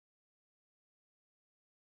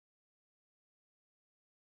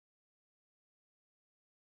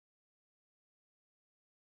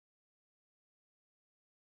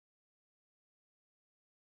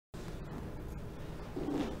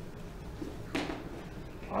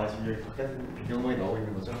아 지금 여기 바깥 배경음악이 나오고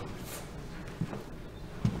있는 거죠?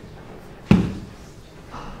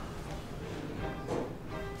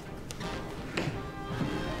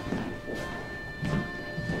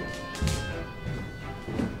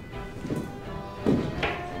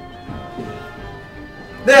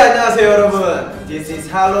 네, 안녕하세요 여러분. This is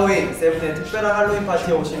Halloween. 세븐틴의 특별한 할로윈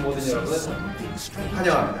파티에 오신 모든 여러분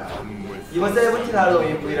환영합니다. 이번 세븐틴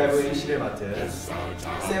할로윈 브이라이브 MC를 맡은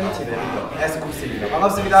세븐틴의 리더 에스쿱스입니다.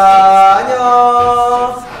 반갑습니다.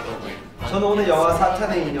 안녕. 저는 오늘 영화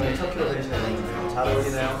사탄의 인형의 첫 큐로 변신했는데요. 잘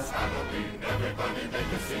어울리나요?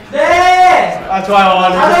 네! 아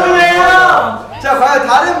좋아요. 잘 어울려요! 자, 과연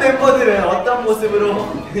다른 멤버들은 어떤 모습으로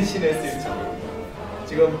변신했을지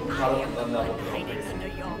지금 바로 만나보도록 하겠습니다.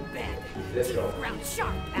 렛츠고.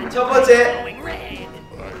 첫 번째,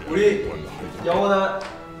 우리 영원한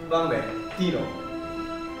막내 디노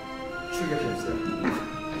출격해주세요.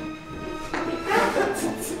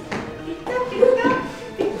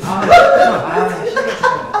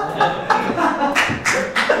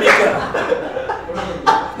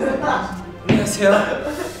 안녕하세요.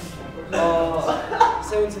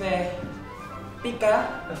 세븐틴의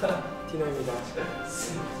삐까 디노입니다.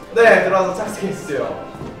 네, 들어와서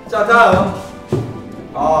착색해주세요. 자, 다음.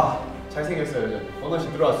 아, 잘생겼어요. 이제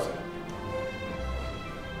원호씨 들어왔어요.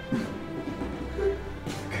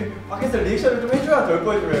 밖에서 리액션을 좀 해줘야 덜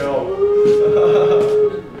보여줘요.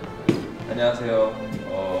 안녕하세요.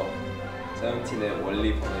 세븐틴의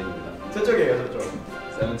원리 번호입니다. 저쪽이에요, 저쪽.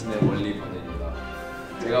 세븐틴의 원리 번호입니다.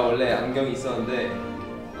 제가 원래 안경이 있었는데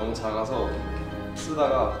너무 작아서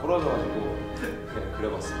쓰다가 부러져가지고 그냥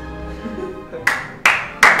그려봤습니다.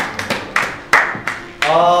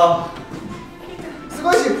 아,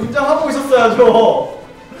 승관씨 분장하고 있었어야죠.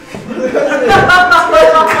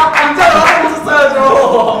 분장을 하고 있었어야죠.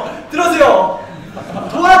 들어주세요.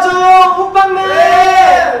 도와줘, 호빵맨.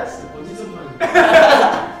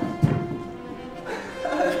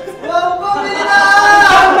 와, 호빵맨이다.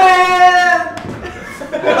 호빵맨.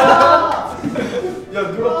 야,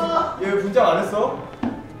 누가 얘 분장 안 했어?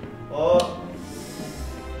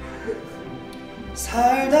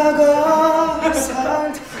 살다가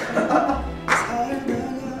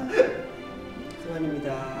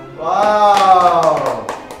승환입니다. 와우.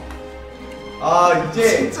 아,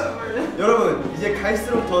 이제 여러분 이제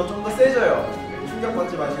갈수록 좀 더 세져요. 충격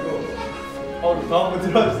받지 마시고. 다음 분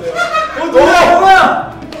들어주세요.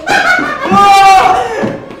 뭐야? 우와!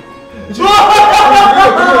 춤춰.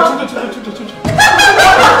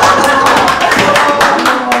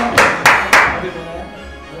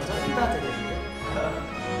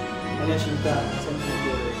 안녕하십니까.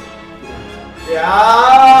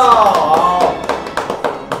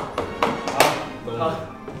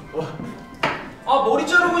 머리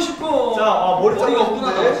자르고 싶어. 자, 머리가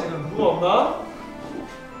없구나. 지금 누가 없나?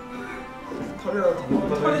 털이라도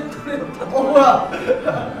털이 뭐야?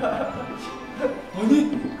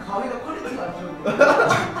 아니 가위가 퀄리티가 안 좋은데.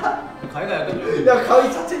 가위가 약간 좀 야,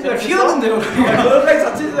 가위 자체 제작 피었는데요. 그런 가위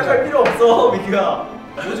자체 제작할 필요 없어, 민규가.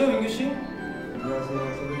 뭐죠, 민규 씨? 안녕하세요.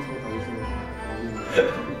 세븐틴의 박유승입니다.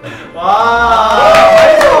 와,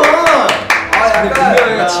 약간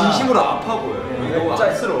민규가 진심으로 아파 보여요. 너무 짜-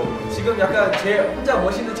 안쓰러워. 지금 약간 제 혼자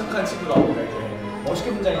멋있는 척한 친구 나옵니다. 이제.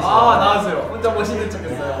 멋있게 분장했어요. 아, 나왔어요. 혼자 멋있는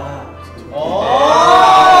척했어요.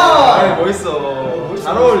 아니 멋있어.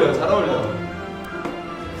 잘 어울려.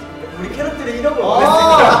 우리 캐럿들이 이런 걸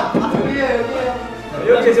원했으니까. 여기에요.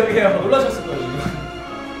 저기에요. 놀라셨을 거예요. 지금.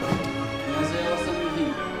 안녕하세요. 세븐틴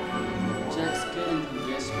잭스케인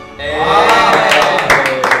김기했습니다.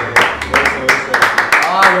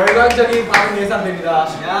 열광적인 반응 예상됩니다.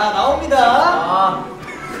 야, 나옵니다.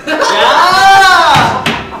 야!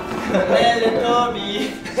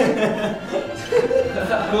 텔레토비.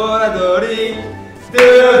 보라돌이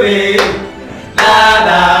뚜리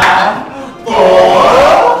나나 뽀.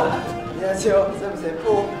 안녕하세요. 쌤쌤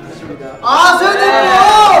뽀입니다. 세븐틴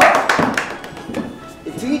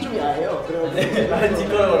등이 좀 야해요. 그럼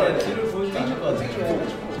뒷걸어. 뒤를 보여주면 것 같아.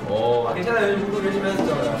 괜찮아요. 요즘 공부 열심히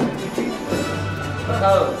하셨잖아요.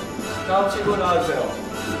 다음 친구 나와주세요.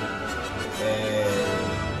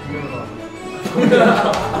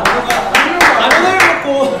 라면을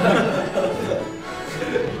먹고.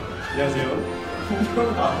 안녕하세요.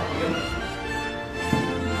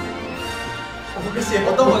 혹시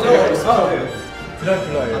어떤 거죠?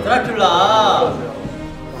 드라큘라예요. 드라큘라.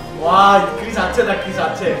 와, 그 자체다, 그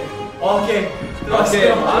자체. 오케이.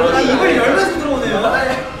 들어왔어요. 입을 열면서 들어오네요.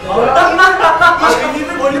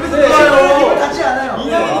 입을 벌리면서 입을 들어와요. 닿지 않아요.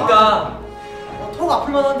 인형이니까. 턱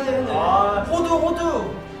아플 만한데. 호두.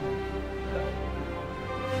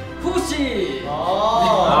 후시.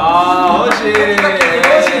 호시.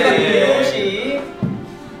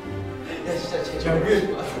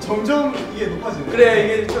 그래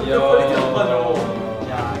이게 좀 퀄리티 높아져.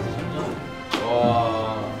 야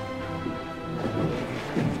와.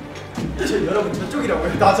 여러분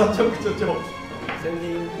저쪽이라고요? 나 저쪽.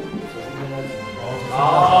 샌딩.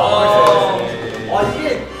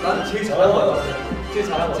 이게 나는 제일 잘한 거 같아.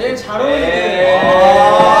 제일 잘 어울리는. 네,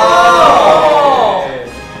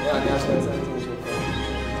 안녕하세요. 샌딩 쇼.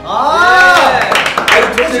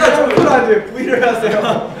 조시가 좀 불안해. V를 하세요.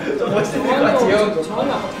 좀 멋있는 것 같아요.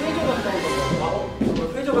 정한이 아까 페이저 갔다 오다가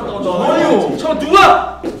회조 갔다 온다. 정한이요. 저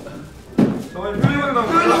누가? 정한이 표정이 나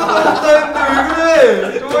왜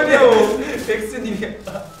그래? 정한이 형. 백스님이.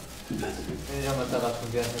 매니저 갔다가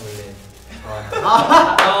준비하신 원래.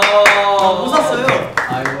 못 샀어요.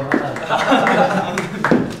 아이고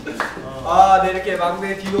네 이렇게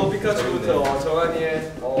막내 디노 피카츄부터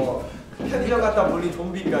정한이의 편의점 갔다 몰린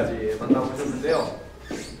좀비까지 만나보셨는데요.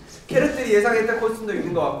 캐럿들이 예상했던 코스튬도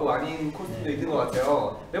있는 것 같고 아닌 코스튬도 있는 것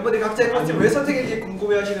같아요. 멤버들이 각자의 코스튬 왜 선택했는지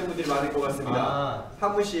궁금해하시는 분들이 많을 것 같습니다.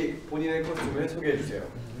 한 분씩 본인의 코스튬을 소개해 주세요.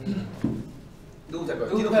 누구 할까요?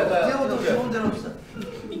 누구 할까요? 기본대로 합시다.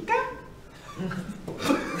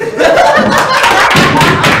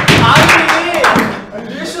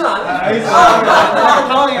 리액션 안 해. 알겠어.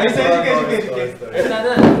 해줄게.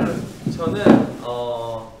 일단은 저는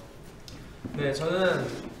저는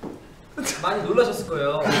많이 놀라셨을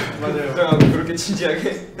거예요. 맞아요. 그렇게 진지하게.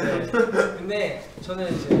 네. 근데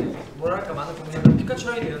저는 이제 뭐랄까 많은 고민을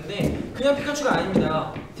피카츄를 하게 되는데 그냥 피카츄가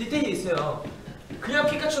아닙니다. 디테일이 있어요. 그냥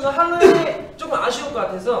피카츄는 할로윈이 조금 아쉬울 것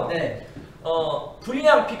같아서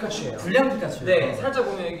불량 피카츄예요. 불량 피카츄. 네, 살짝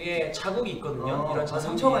보면 여기에 자국이 있거든요. 이런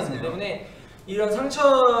상처가 있기 있네요. 때문에 이런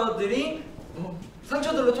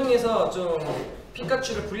상처들로 통해서 좀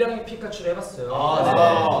피카츄를 불량 피카츄를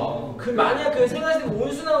해봤어요. 그 만약 그 생각했을 때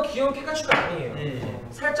온순하고 귀여운 피카츄가 아니에요.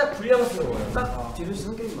 살짝 불량스러워요. 딱 디루 씨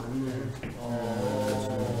성격이 맞네.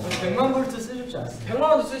 100만 볼트 쓰실 줄 알았어요. 100만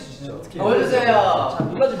원도 쓸 수 있죠. 보여주세요. 자,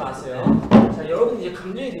 놀라지 마세요. 자, 여러분 이제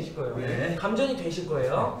감전이 되실 거예요. 네. 감전이 되실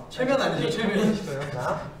거예요. 최면 아니죠, 최면. 되실 거예요.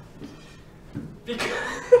 자,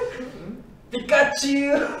 피카츄.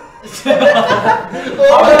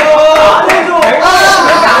 안 해줘.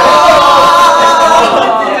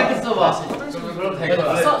 이렇게 써봐. 그럼 될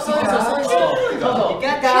거야.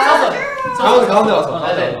 가운데 와서.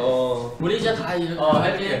 맞아요. 우리 이제 다 이렇게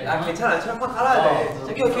할게. 괜찮아. 철판 깔아야 돼.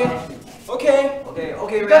 오케이.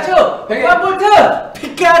 피카츄 100만 볼트.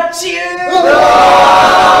 피카츄.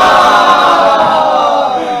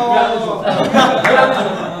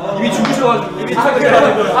 이미 죽으셔가지고 이미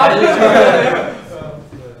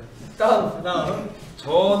다음.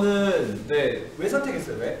 저는 왜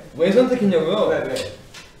선택했어요? 왜 선택했냐고요? 네.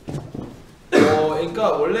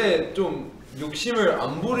 그러니까 원래 좀 욕심을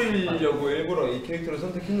안 부리려고 일부러 이 캐릭터를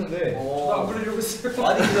선택했는데 저도 안 부리려고 했어요.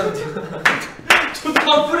 아니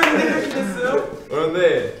저도 안 부리는데 이렇게 됐어요?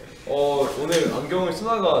 그런데 오늘 안경을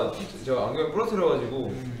쓰다가 제가 안경을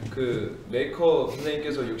부러뜨려가지고 그 메이커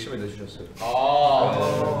선생님께서 욕심을 내주셨어요.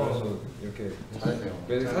 그래서 이렇게 잘했네요.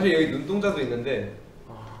 그래서 사실 여기 눈동자도 있는데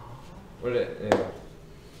원래 그래요.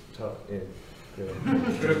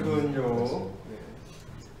 그렇군요.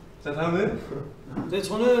 자 다음은 네,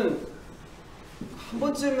 저는 한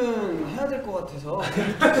번쯤은 해야 될 것 같아서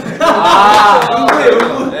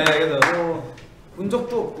네, 그래서 본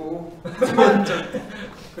적도 없고 하지만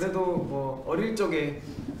그래도 뭐 어릴 적에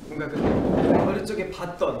뭔가 어릴 적에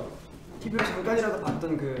봤던 TV로 잠깐이라도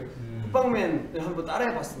봤던 그 호빵맨을 한번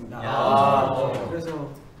따라해봤습니다.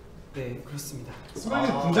 그래서 네 그렇습니다.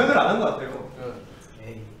 스마일은 분장을 안 한 것 같아요.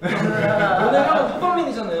 오늘 형은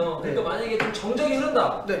호빵맨이잖아요. 그러니까 만약에 좀 정적이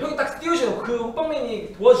흐른다. 형이 딱 띄우셔요. 그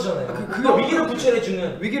호빵맨이 도와주잖아요. 그러니까 위기를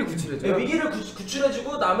구출해주는. 위기를 구출해줘. 네, 위기를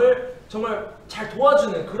구출해주고 남을 정말 잘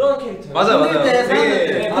도와주는 그런 캐릭터예요. 맞아요. 힘들 때, 되게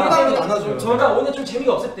때 호빵맨 나눠줘요. 저가 오늘 좀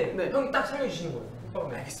재미가 없을 때 형이 딱 살려주시는 거예요.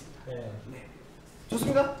 호빵맨. 알겠습니다. 네.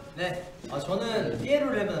 좋습니다. 네. 저는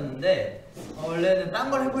삐에로를 해봤는데 원래는 딴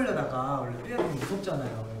걸 해보려다가 원래 삐에로는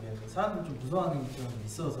무섭잖아요. 이게 사람들 좀 무서워하는 게 좀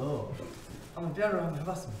있어서 한번 삐에로를 한번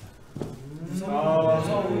해봤습니다.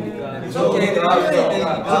 무서우니까. 무섭게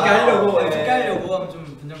하려고. 무섭게 하려고 하면 좀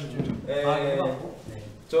분장을 좀 강하게 해봤고.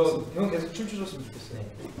 저 형 계속 춤추셨으면 좋겠어요.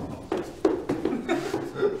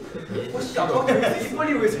 혹시 아까부터 입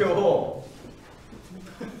벌리고 계세요?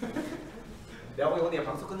 내가 보기 오늘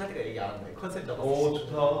방송 끝날 때가 얘기 안 한다. 컨셉 잡았어. 오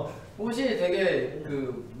좋다. 옷이 되게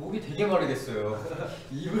목이 되게 마르겠어요.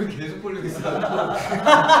 입을 계속 벌리고 있어요.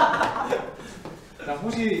 자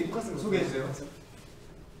혹시 포커스 소개해 주세요.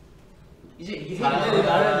 이제 이게 말해야 돼.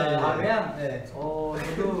 그냥 네.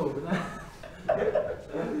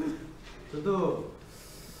 저도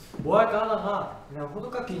뭐 할까 하다가 그냥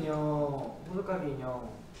호두까기 인형을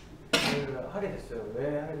하게 됐어요.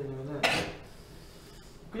 왜 하게 되냐면은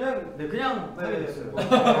그냥 네, 그냥 하게 됐어요.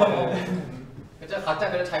 진짜 각자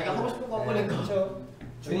그냥 자기가 하고 싶은 거 한 거니까. 그렇죠.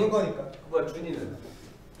 주는 거니까. 뭐야 준이는?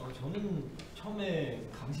 저는 처음에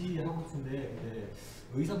강시하고 싶은데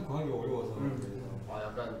의상 구하기 어려워서 아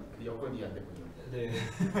약간 그 여건이 안 됐군요. 네.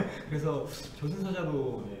 그래서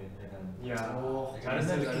조선사자로 약간 이야,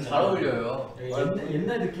 잘했어요. 잘 어울려요.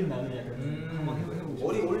 옛날 느낌 나는 약간 한번 해보고 싶어요.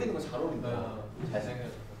 머리 올리는 거 잘 어울린다.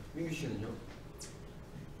 잘생겼어. 민규 씨는요?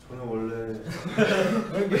 저는 원래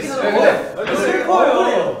왜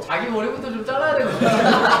슬퍼요. 자기 머리부터 좀 잘라야 되거든요.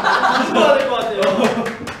 잘라야 될 것 같아요.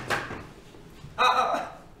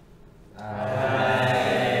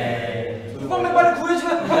 후방맨 빨리 구해줘.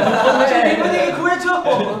 지금 이분에게 구해줘.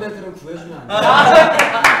 저런 애들은 구해주면 안 돼.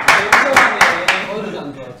 버릇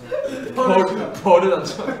안 좋아하죠. 버릇 안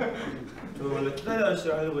좋아. 저는 원래 키다리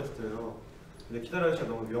아저씨를 하려고 했어요. 근데 키다리 아저씨가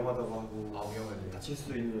너무 위험하다고 하고 위험하네. 다칠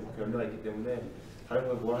수 있는 그 연료가 있기 때문에 다른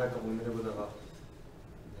걸 뭘 할까 고민을 해보다가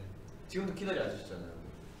지금도 기다리 아저씨잖아요.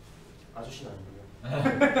 아저씨는 아니고요.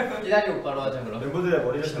 기다리 오빠로 하자 그럼. 멤버들의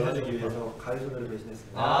머리를 잘라주기 위해서 가위손으로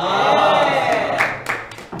배신했습니다.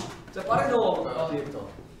 자 빠르게 넘어가볼까요? 뒤부터.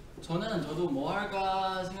 저도 뭐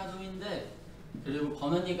할까 생각 중인데 그리고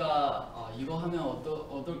번원이가 이거 하면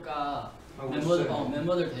어떨까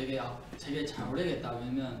멤버들 되게 잘 어울리겠다.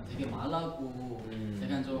 왜냐면 되게 말하고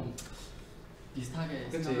약간 좀 비슷하게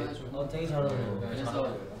생각을 해줘. 되게 잘 어울려. 그래서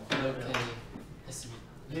이렇게 했습니다.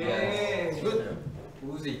 예.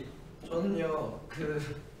 우지. 저는요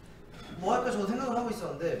뭐 할까 저도 생각을 하고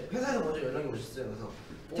있었는데 회사에서 먼저 연락이 오셨어요. 그래서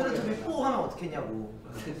테레토비 4 하면 어떻겠냐고.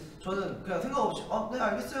 저는 그냥 생각 없이 네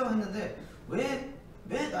알겠어요 했는데 왜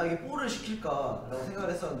나에게 4를 시킬까라고 생각을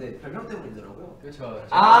했었는데 별명 때문이더라고요. 그렇죠.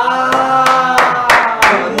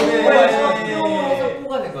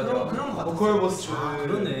 뽀가 된 거죠. 그런 거 같아요. 보컬 보스.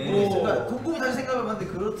 그러네. 그러니까 곰곰이 다시 생각해봤는데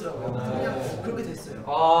그렇더라고요. 그냥 그렇게 됐어요.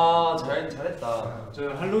 잘했다.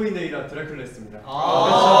 저는 할로윈데이랑 드라큘라 했습니다.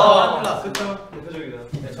 그쵸? 대표적이다.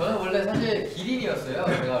 네, 저는 원래 사실 기린이었어요.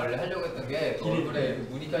 제가 원래 하려고 했던 게 얼굴에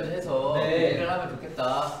무늬까지 해서 기린을 하면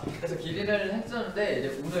좋겠다. 그래서 기린을 했었는데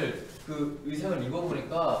이제 오늘 그 의상을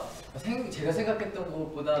입어보니까 제가 생각했던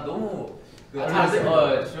것보다 너무 그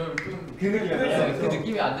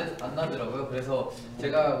느낌이 안 나더라고요. 그래서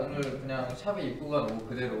제가 오늘 그냥 샵에 입고 간 옷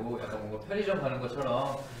그대로 약간 뭔가 편의점 가는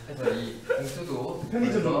것처럼 해서 이 봉투도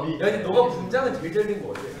편의점 좀비. 야 근데 너가 분장은 되게 잘 된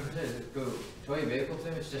거 같아. 저희 메이크업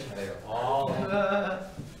쌤이 진짜 잘해요.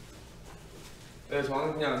 네,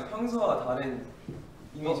 저는 그냥 평소와 다른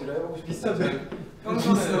이미지를 해보고 싶어요. 비슷하죠?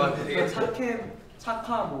 평소는 막 되게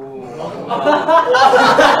착하고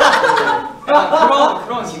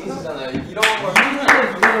그런 이미지잖아요. 이런 걸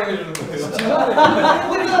조명해 주는 거예요.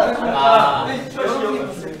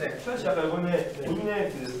 사실 약간 이번에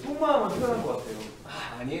본인의 그 속마음을 표현한 것 같아요.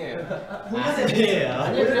 아니에요.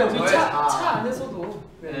 아니 그냥 차 안에서도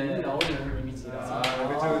네. 나오는 이미지라.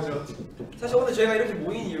 그쵸. 사실 오늘 저희가 이렇게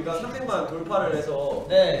모인 이유가 300만 돌파를 해서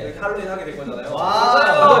이렇게 할로윈 하게 된 거잖아요.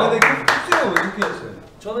 맞아요. 근데 kup스가 왜 그렇게 했어요?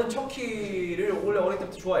 저는 척키를 원래 어릴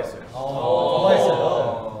때부터 좋아했어요.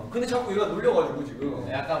 좋아했어요. 근데 자꾸 얘가 놀려가지고 지금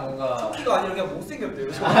약간 뭔가 척키가 아니라 그냥 못생겼대요.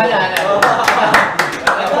 아니 약간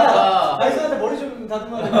뭔가 아이스한테 머리 좀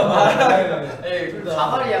다듬어야 돼.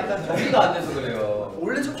 가발이 약간 정리가 안 돼서 그래요.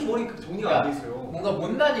 원래 척키 머리 정리가 안 돼 있어요. 뭔가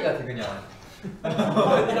못난이 같아 그냥.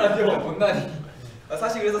 못난이.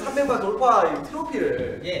 사실 그래서 300만 돌파 이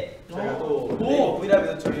트로피를 저희가 또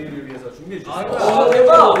브이라이브에서 저희를 위해서 준비해 주셨어요.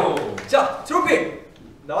 대박! 자 트로피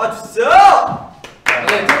나와주세요.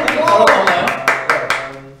 네, 트로피 바로 나오나요?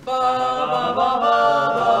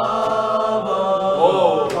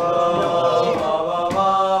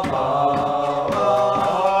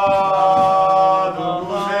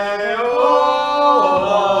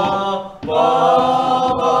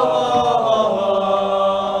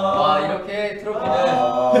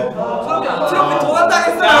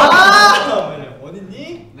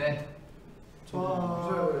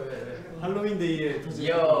 할로윈데이에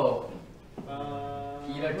이어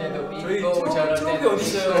이럴 때도 저희 있고 저럴 트로피 때도 어디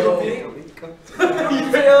있어요? 트로피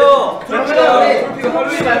있어요. 트로피가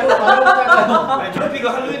할로윈 말고 바로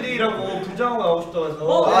트로피가 할로윈데이라고 분장하고 나오고 싶다고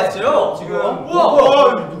해서 진짜요? 지금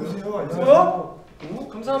우와! 누구세요? 안녕하세요.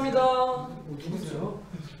 감사합니다. 누구세요?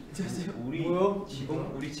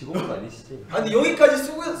 우리 직원분 아니시지? 아니 여기까지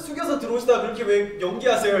숙여서 들어오시다가 그렇게 왜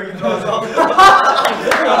연기하세요 여기 들어와서?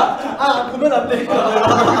 보면 안 돼.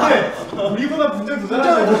 우리보다 분장 더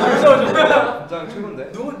잘하시죠. 분장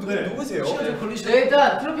최고인데? 누구세요? 네,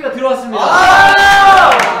 일단 트로피가 들어왔습니다.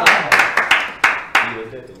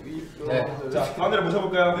 네. 자, 가운데로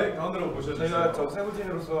모셔볼까요? 네, 가운데로 모셔주세요. 저희가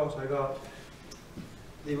세븐틴으로서 저희가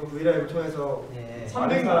이번 브이라이브 통해서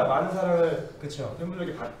많은 사랑을 그쵸.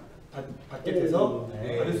 팬분들께 받게 돼서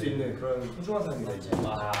네. 받을 수 있는 그런 소중한 사람입니다. 이게.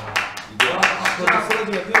 이거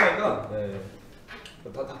쓰러지면 큰일 나니까. 네.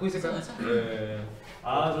 다 닫고 있을까요? 네.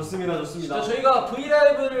 아 좋습니다, 좋습니다. 진짜 저희가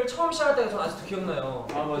브이라이브를 처음 시작할 때가 저는 아직도 기억나요.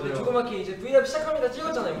 아, 맞아요. 근데 조그맣게 이제 브이라이브 시작합니다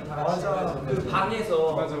찍었잖아요, 우리 다 같이. 맞아. 그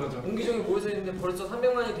방에서 맞아. 옹기종이 모여서 있는데 벌써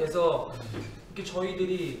 300만이 돼서 이렇게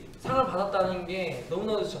저희들이 상을 받았다는 게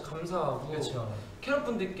너무나도 진짜 감사하고 그렇죠. 캐럿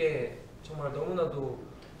분들께 정말 너무나도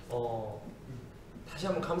다시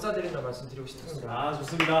한번 감사드린다는 말씀드리고 싶습니다. 아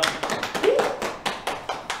좋습니다.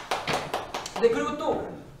 네, 그리고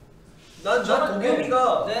또 난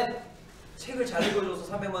도겸이가 네. 책을 잘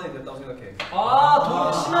읽어줘서 300만이 됐다고 생각해.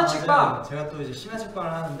 도겸이 심야 책방. 제가 또 이제 심야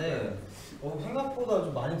책방을 하는데 생각보다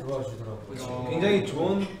좀 많이 들어와 주더라고요. 네. 굉장히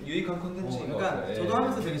좋은 유익한 콘텐츠인 것 그러니까 같아요. 저도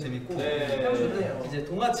하면서 되게 재밌고 네. 이제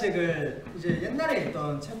동화책을 이제 옛날에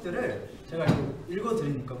있던 책들을 제가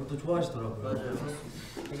읽어드리니까 그것도 좋아하시더라고요.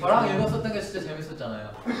 저랑 읽었었던 게 진짜 재밌었잖아요.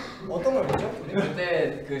 어떤 걸 보죠? 우리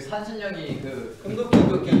그때 그 산신령이 그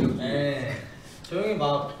금도끼. 네. 저 형이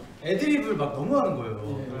막 애드립을 막 너무 하는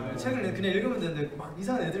거예요. 책을 그냥 읽으면 되는데 막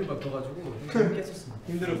이상한 애드립 막 넣어가지고 재밌게 했었습니다.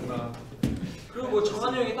 힘들었구나. 그리고 뭐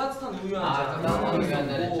정한이 형이 따뜻한 우유 한 잔. 따뜻한 우유 한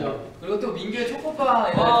잔 했죠. 그리고 또 민규의 초코빵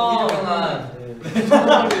아, 유명한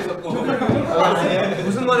초코빵도 있었고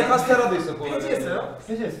무슨 말에 카스테라도 있었고. 폐지했어요?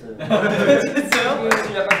 해제했어요. 했어요?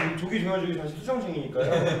 지금 약간 조기 조여주기 다시 수정 중이니까요.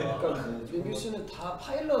 그러니까 민규 씨는 다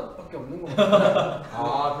파일럿밖에 없는 것 같아요.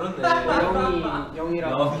 아 그렇네.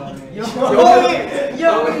 영이랑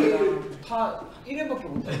영이 다 1회밖에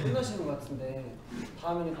못하고 끝나시는 것 같은데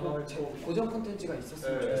다음에는 고정 콘텐츠가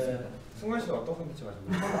있었으면 좋겠습니다. 승관 씨는 어떤 콘텐츠 가지고?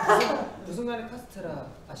 무슨간의 카스테라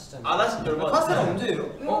아시잖아요. 안 하신 지 얼마 안 파스가 됐어요.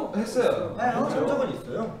 언제예요? 했어요. 한 적은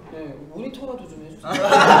있어요. 네, 모니터라도 좀 해주세요.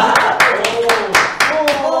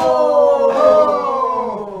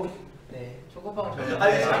 네 초코빵 저희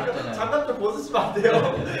아니 잠깐 좀 벗으시면 안 돼요.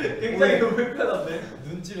 굉장히 불편한데.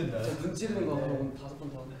 눈 찌른다. 눈 찌르는 거 오늘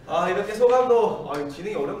 5번 더 하네. 아 이렇게 소감도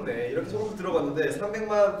진행이 어렵네. 이렇게 소감 들어갔는데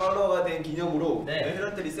 300만 팔로워가 된 기념으로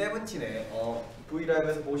캐럿들이 세븐틴의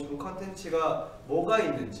브이라이브에서 보고 싶은 컨텐츠가 뭐가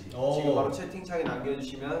있는지 지금 바로 채팅창에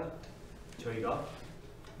남겨주시면 저희가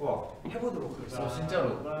해보도록 하겠습니다.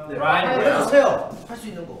 진짜로 네. 해주세요. 할 수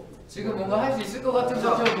있는 거. 지금 뭔가 할 수 있을 것 같은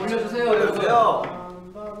것 좀 올려주세요. 올려주세요.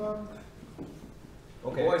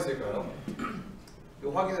 뭐가 있을까요?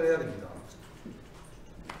 이거 확인을 해야 됩니다.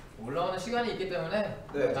 올라오는 시간이 있기 때문에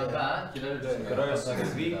잠깐 기다려주시면 그럴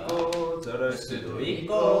수도 있고 저럴 수도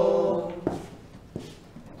있고.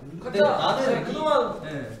 근데 나는 그동안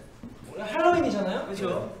우리 할로윈이잖아요?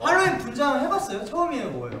 그렇죠. 할로윈 분장 해봤어요?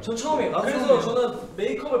 처음이에요, 뭐예요? 전 처음이에요. 나도 그래서 처음이에요. 저는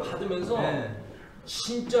메이크업을 받으면서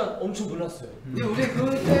진짜 엄청 놀랐어요. 근데 우리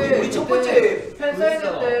그때 우리 첫 번째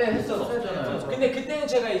팬사인회 때 했었잖아요. 근데 그때는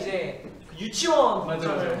제가 이제 유치원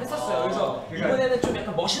분장을 했었어요. 그래서 이번에는 좀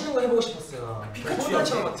약간 멋있는 거 해보고 싶었어요.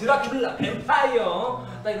 피카츄처럼 막 드라큘라, 뱀파이어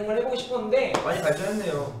딱 이런 걸 해보고 싶었는데 많이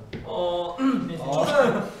발전했네요.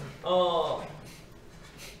 저는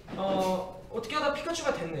어떻게 하다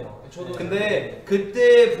피카츄가 됐네요. 저도. 근데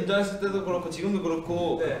그때 분장했을 때도 그렇고 지금도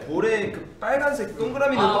그렇고 그 볼에 그 빨간색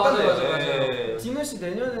동그라미는 똑같네요. 맞아요. 디노 씨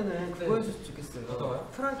내년에는 그거 해줬으면 좋겠어요. 어떤 거요?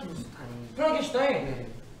 프랑켄슈타인. 프랑켄슈타인? 네.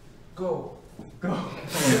 고.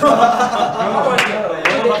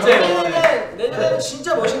 갑자기 내년에는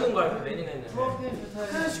진짜 멋있는 거 할게요. 내년에는.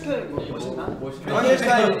 프랑켄슈타인 뭐 멋있나?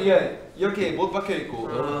 프랑켄슈타인 이렇게 못 박혀 있고.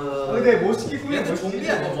 근데 멋있게 꾸미면 좀비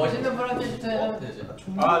아니야? 멋있는 프랑켄슈타인 하면 되죠.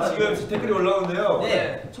 지금 댓글이 올라오는데요.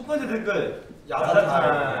 네. 첫 번째 댓글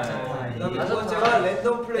야자타임. 두 번째가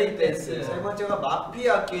랜덤 플레이 댄스. 세 번째가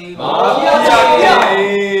마피아 게임. 약간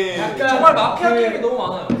정말 마피아 게임이 너무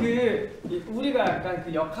많아요. 우리가 약간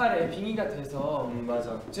그 역할에 빙의가 돼서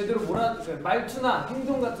맞아. 제대로 말투나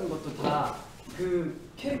행동 같은 것도 다 그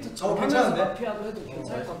캐릭터처럼 하면서 괜찮은데? 마피아도 해도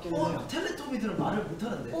괜찮을 것 같긴 해요. 텔레토비들은 말을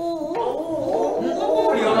못하는데.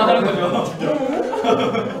 이거만 하는 거죠.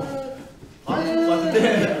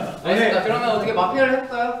 알겠습니다. 그러면 어떻게 마피아를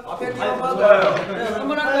해볼까요? 마피아 게임 한번 좋아요.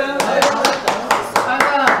 한번 할까요?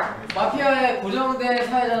 항상 마피아의 고정된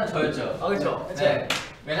사회자는 저였죠. 그렇죠. 네.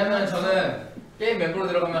 왜냐면 저는 게임 멤버로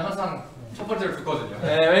들어가면 항상 첫 번째를 죽거든요.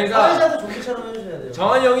 네, 그러니까 사회자도 좀비처럼 해주셔야 돼요.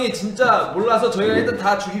 정한 형이 진짜 몰라서 저희가 일단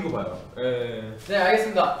다 죽이고 봐요. 네. 네,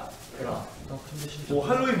 알겠습니다. 그럼. 뭐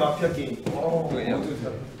할로윈 마피아 게임.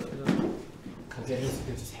 갑자기?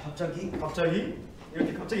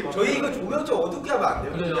 이렇게 갑자기 저희 이거 조명 좀 어둡게 하면 안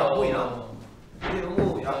돼요? 그래요. 이게 안 보이나? 이게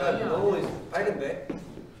너무 약간 너무 빨간데?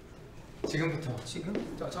 지금부터.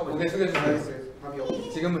 잠깐만. 고개 숙여주세요.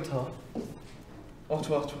 지금부터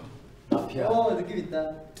좋아. 마피아 느낌 있다.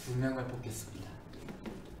 2명을 뽑겠습니다.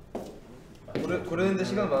 고르는데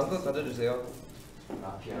시간 마음껏 가져주세요.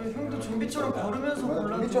 마피아. 형도 좀비처럼 걸으면서 골라줘.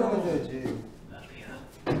 좀비처럼 해줘야지.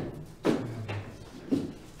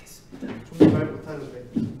 좀비 말 못하는데.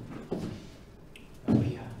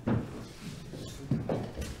 마피아.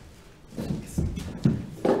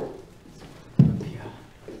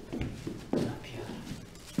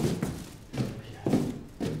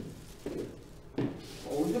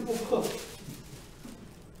 언제 뽑아?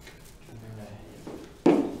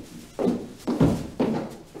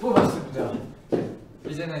 뽑았습니다.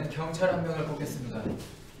 이제는 경찰 한 명을 뽑겠습니다.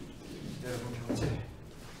 여러분 경찰.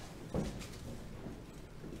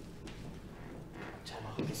 잘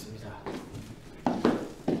먹겠습니다.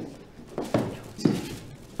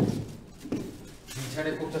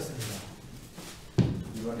 경찰에 뽑혔습니다.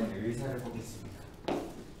 이번엔 의사를 뽑겠습니다.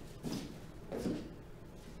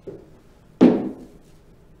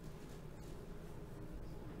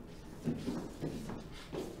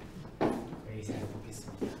 의사를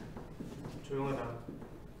뽑겠습니다. 조용하다.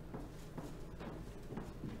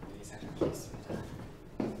 의사를 뽑겠습니다.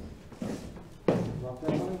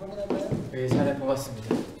 의사를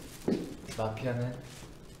뽑았습니다. 마피아는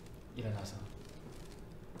일어나서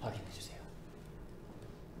확인해 주세요.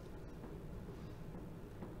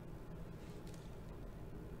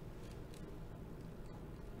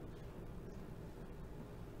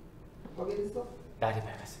 확인했어? 날이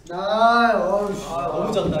밝았습니다.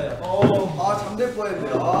 너무 잤다 야. 잠들 뻔했네.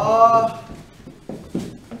 너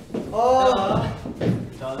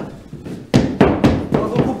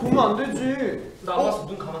그거 보면 안 되지. 나 안 봤어.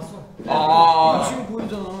 눈 감았어. 지금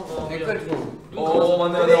보이잖아. 댓글 좀.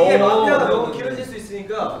 맞네. 근데 이게 마피아가 너무 길어질 수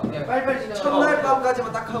있으니까 그냥 빨리빨리 진행. 첫날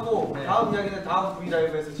밤까지만 딱 하고 네. 다음 이야기는 다음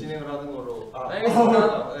브이라이브에서 진행을 하는 걸로.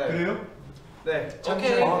 알겠습니다. 네. 그래요? 네.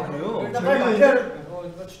 오케이. 그래요? 일단 빨리 마피아를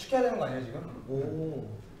이거 추측해야 되는 거 아니야 지금? 오.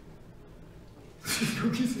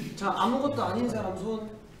 자 아무것도 아닌 사람 손.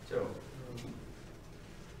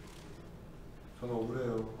 저는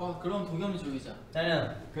억울해요. 그럼 도겸이 죽이자.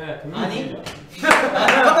 나는 그래. 아니? 잠깐만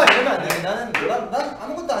이러면 안 돼. 난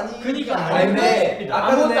아무것도 아니. 그니까. 아니 근데 아까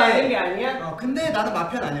아무것도 아닌 전에 게 아니야? 근데 나는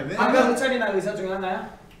마피아는 아니야. 왜? 경찰이나 의사 중에 하나야?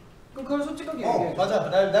 그럼 그걸 솔직하게 얘기해. 맞아.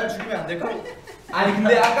 날 죽이면 안 될까? 아니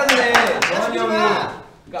근데 아까 전에 정한 죽이지 형이 마.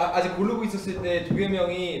 그러니까 아직 고르고 있었을 때 두겸이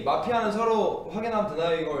형이 마피아는 서로 확인하면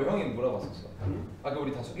되나 이걸 형이 물어봤었어. 아까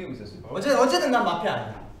우리 다 속이고 있었을 때. 어쨌든 난 마피아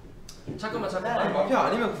아니야. 잠깐만. 아니 마피아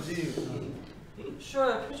아니면 굳이.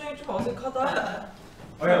 슈아야 표정이 좀 어색하다.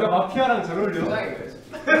 약간 마피아랑 잘 어울려. 굉장히 그래서.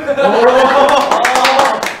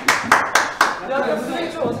 야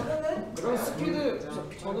표정이 좀 어색한데? 그럼 스피드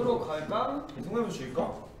전으로 갈까? 성함을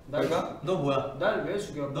줄까? 내가? 너 뭐야? 날 왜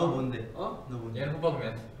죽여? 너 뭔데? 어? 너 뭔데? 얘는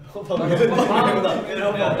호박맨.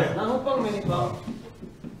 난 호빵맨이니까.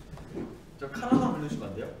 저 칼 하나 불러주면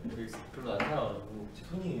안 돼요? 별로 안 살아가지고.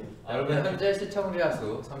 손이에요. 여러분 현재 시청자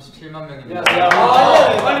수 37만 명입니다.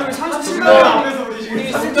 빨리 우리 37만 앞에서 우리 지금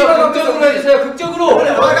우리 극적으로 해주세요. 극적으로.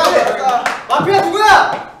 마피아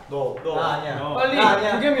누구야? 너. 나 아니야. 빨리 나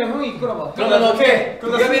아니야. 도겸이 형이 이끌어봐. 그러면 오케이.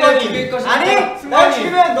 도겸이는 이길 것이다. 아니! 날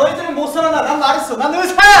죽이면 너희들은 못 살아나. 난 말했어. 난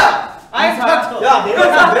의사야. 아이 야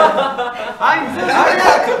내가 아이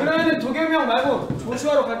아니야. 그러면은 도겸이 형 말고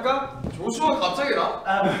조슈아로 갈까? 조슈아 갑자기 나?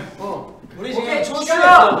 우리 오케이, 지금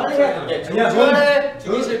조슈아! 빨리 해. 예, 조슈아를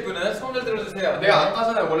죽이실 분은 손을 들어주세요. 내가 아까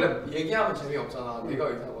전에 원래 얘기하면 재미없잖아. 내가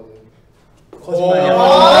의사거든. 거짓말이야.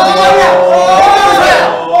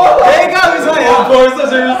 내가 의사야. 벌써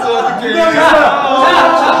재밌어. 어떡해.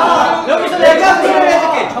 자, 여기서 내가 정리를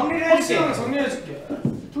해줄게. 정리를 해줄게. 정리해줄게.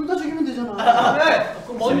 둘 다 죽이면 되잖아. 그래.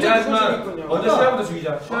 그럼 먼저 죽이군요. 먼저 슈아부터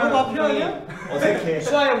죽이자. 마피아 아니야? 어색해.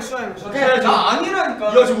 슈아 형, 슈아 형. 나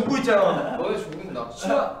아니라니까. 이거 지금 웃고 있잖아. 너네 죽는다.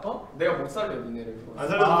 슈아 어? 내가 못 살려 니네를. 안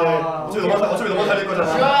살려도 돼. 어차피 너만 살릴 거잖아.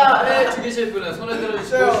 슈아를 죽이실 분은 손을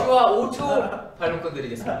들어주시고 슈아 5초 발언권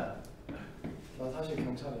드리겠습니다. 나 사실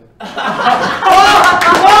경찰이야.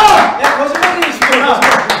 야 거짓말이 죽여라.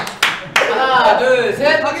 하나, 둘,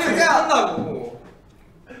 셋. 하기는 끝난다고.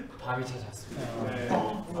 밤이 찾아왔습니다.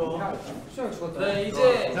 슈아 형 죽었다. 네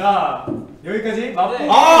이제 자 여기까지 마피아.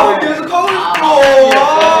 네. 계속 하고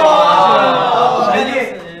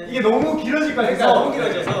이게 너무 길어질 것 같아서. 너무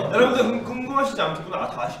길어져서. 여러분들 궁금하시지 않겠구나.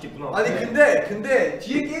 다 아시겠구나. 아니 근데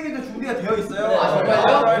뒤에 게임이 또 준비가 되어 있어요. 네,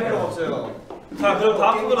 정말요? 할 필요가 없어요. 자 그럼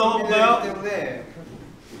다음 거 넘어볼까요? 때문에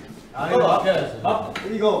이거 마피아였어.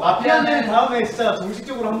 이거 마피아는 다음에 진짜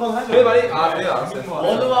정식적으로 한번 하죠. 왜 말이? 그래요. 알았어요.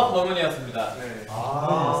 원우와 범은이었습니다.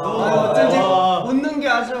 어쩐지 웃는 게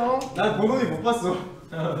아주. 난 본원이 못 봤어.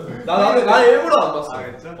 나는 일부러 안 봤어.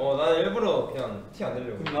 알겠죠? 나는 일부러 그냥 티 안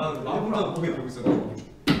내려고. 난 혼자 고개 보고 있어.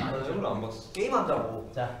 나는 일부러 안 봤어.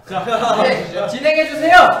 게임한다고. 네, 진행해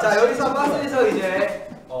주세요. 자 여기서 박스에서 이제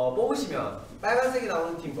뽑으시면 빨간색이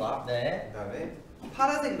나오는 팀과 네. 그다음에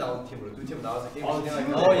파란색 나온 팀으로 두 팀 나와서 게임을 진행할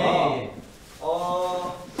예. 건데.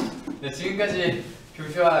 네, 지금까지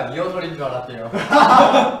교슈와 리허설인 줄 알았대요.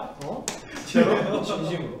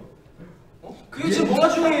 진심으로. 그게 지금 뭐가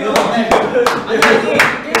중요해요? 아니,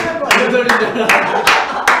 게임할 거 리허설인 줄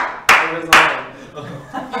알았어. 그래서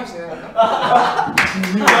게임 진행할까?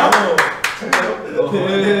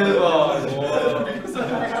 대박.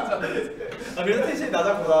 아 그래서 텐션이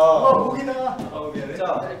낮았구나. 목이다. 미안해.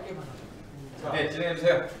 자, 네,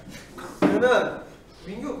 진행해주세요. 그러면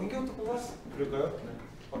민규부터 뽑아. 그럴까요?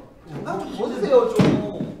 장난 좀 보여주세요 좀.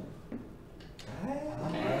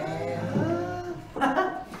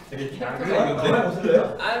 되게 보실래요?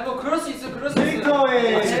 아니 뭐 그럴 수 있어 그럴 수 있어.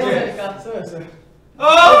 캐릭터의 그러니까.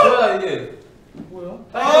 뭐야 이게? 뭐야.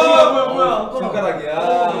 손가락이야.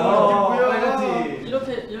 이렇게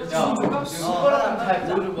야, 손가락 잘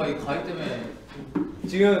보여줘 봐. 이 가위 때문에.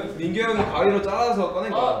 지금 민규 형이 가위로 잘라서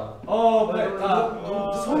꺼낸 거야.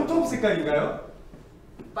 손톱 색깔인가요?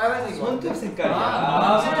 빨간색이 손톱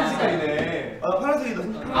색깔이야. 손톱 색깔이네. 파란색이다.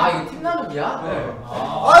 아, 이거 팀 나눔이야? 네.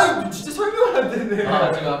 아이 진짜 설명을 안 되네.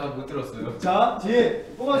 아, 제가 아까 못 들었어요. 자, 뒤에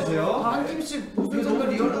뽑아주세요. 한 팀씩 무슨 색깔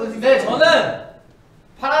리얼하지? 네, 저는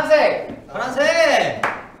파란색. 파란색.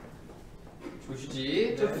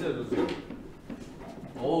 조슈지.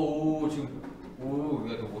 오, 지금 야,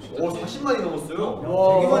 너 멋있다. 오 40만이 넘었어요.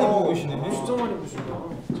 되게 많이 보고 계시네. 진짜 많이 보신다.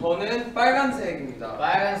 저는 빨간색입니다.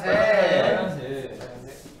 빨간색.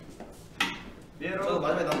 저도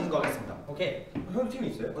마지막에 남는 거 하겠습니다. 오케이. 형 팀이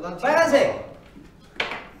있어요? 난 팀. 빨간색.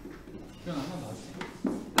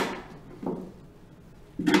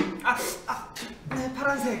 네,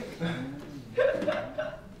 파란색.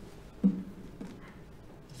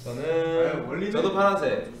 저는 저도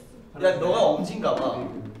파란색. 야 너가 엄지인가 봐.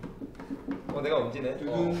 내가 엄지네.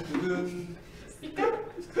 두근.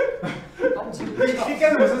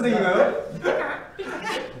 색깔은 무슨 색인가요?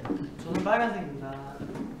 저는 빨간색입니다.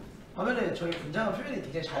 화면에 저희 분장한 표현이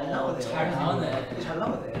굉장히 잘 나오네요. 잘 나오네. 되게 잘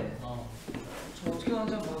나오네. 저 어떻게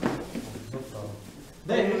나오는지 한번 봐.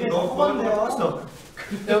 네, 이렇게 뽑았네요.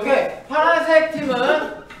 여기 파란색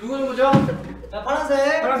팀은 누구죠? 자,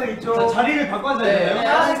 파란색. 파란색 있죠? 자, 자리를 바꿔야 네. 되나요?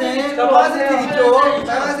 파란색. 자 파란색 팀 있죠.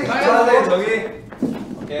 빨간색 빨간색 있죠. 저기.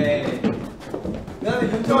 오케이.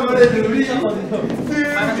 그다음에 저번에 누리셨거든요.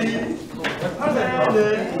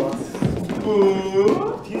 파란색.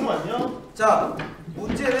 디노 안녕? 자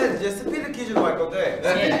문제는 이제 스피드 퀴즈로 할 건데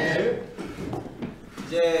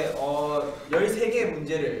이제 13개의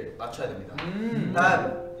문제를 맞춰야 됩니다.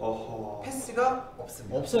 단 패스가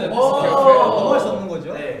없습니다. 없어요. 넘어갈 수 없는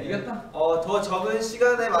거죠? 네. 이겼다. 더 적은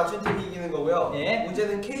시간에 맞춘 팀이 이기는 거고요. 예.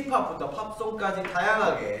 문제는 K-팝부터 팝송까지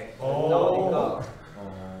다양하게 나오니까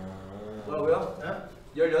뭐라고요?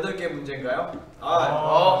 18개 문제인가요?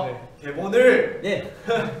 대본을 네.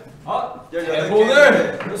 18개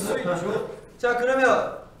대본을! 그럴 수 있죠. 자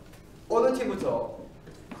그러면 어느 팀부터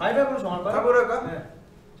가위바위보로 정할까요? 가보를 할까? 네.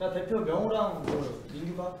 자 대표 명우랑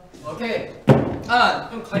민규가. 오케이.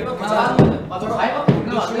 좀 가위바위보 맞아, 가위바위보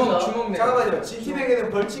보면 안 되죠. 주먹 내. 잠깐만요. 진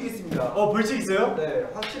팀에게는 벌칙이 있습니다. 벌칙 있어요? 네,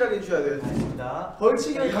 확실하게 해주셔야 돼요. 알겠습니다.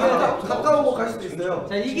 벌칙이 가까운 곳 갈 수도 있어요.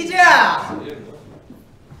 자 이기자.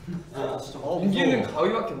 민기는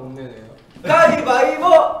가위밖에 못 내네요. 가위바위보.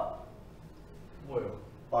 뭐요?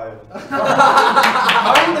 봐요.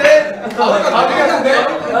 가위인데. 가위인데.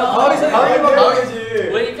 가위지.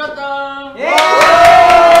 왜 이겼다? 예.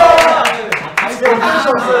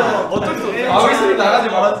 어쩔 수 없어요. 가위 나가지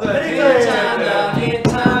말았어요. 괜찮아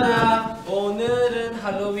괜찮아 오늘은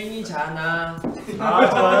할로윈이잖아.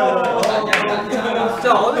 좋아요. 자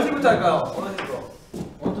어느 팀부터 할까요? 어느 팀부터?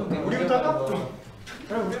 우리부터 할까?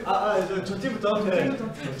 저 팀부터. 네.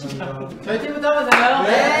 저희 팀부터 하면 되나요?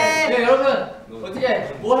 네. 네, 여러분. 어떻게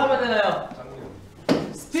뭘 하면 되나요?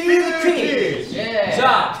 스피드 퀴즈. 예.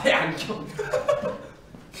 자 안경.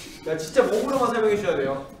 야 진짜 몸으로만 설명해 주셔야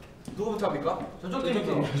돼요. 누구부터 합니까? 저쪽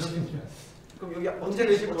팀이요. 그럼 여기 문제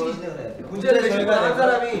내실 어떻게 분 진행을 해야 돼요? 문제 내실 분한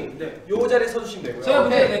사람이 요 자리에 서주시면 되고요. 제가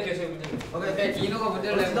문제 낼게요. 제가 문제 낼게요. 오케이, 디노가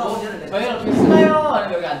문제를 디노가 내고 문제를 내고. 저희는 어떻게 쓰나요?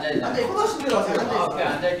 아니면 여기 앉아 있나요? 앉아 편하신 대로 하세요. 아, 오케이,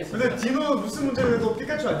 앉아 있겠습니다. 근데 디노 무슨 문제를 해도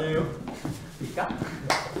피카츄 아니에요?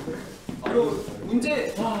 그리고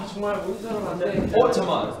문제 정말 모니터로 안돼.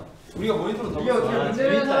 잠깐만. 우리가 모니터로 더 이게 어떻게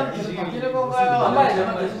문제를 하면 계속 바뀌는 건가요?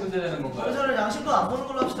 아니면 계속 문제 내는 건가요? 문제를 양심껏 안 보는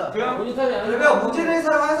걸로 합시다. 모니터에 안 그러면 문제 내는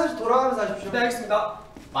사람 한 사람씩 돌아가면서 하십시오. 네 알겠습니다.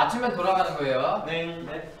 맞추면 돌아가는 거예요.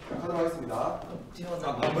 네. 가도록 하겠습니다. 디노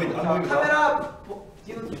자, 카메라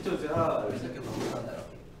뒤로 비춰주세요. 하나, 둘, 셋.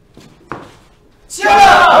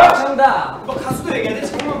 치아! 정답! 뭐 가수도 얘기해야 돼?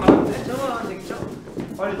 잠깐만 말하면 돼? 저거 하면 되겠죠?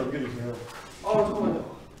 빨리 넘겨주세요. 잠깐만요.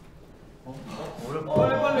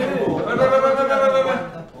 빨리. 빨리.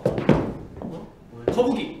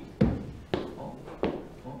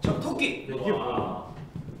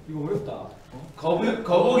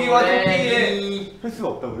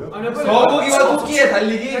 없다고요? 거북이와 토끼의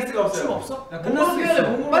달리기. 헬스가 없어요. 춤 없어? 야, 끝났어.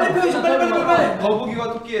 빨리 표현해, 빨리.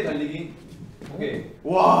 거북이와 토끼의 달리기. 오케이.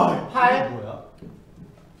 와. 팔. 이게 뭐야?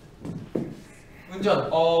 운전.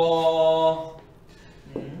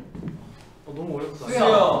 너무 어렵다.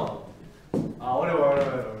 수영. 어려워.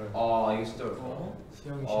 이거 진짜 어렵다.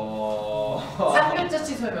 수영이 한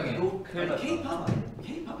글자씩 설명해. K-pop 아니야?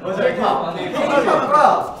 K-pop. 맞아요.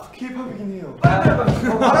 K-pop과 K-팝이긴 해요. 말하면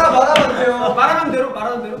돼요. 말하는 대로.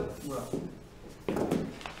 뭐야?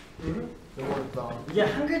 너무 어렵다. 이게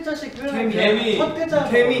한 글자씩 표현하면 개미. 첫 글자.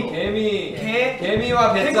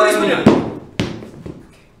 개미와 개꼬리 뱃살이. 소리야.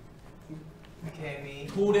 개미.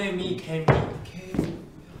 도레미 개미.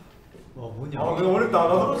 와 뭐냐? 이거 어렵다.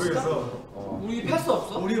 나도 모르겠어. 우리 패스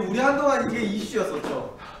없어? 우리 한동안 이게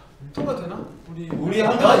이슈였었죠. 통과 되나? 우리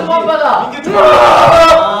한번 여수만 바다. 오케이.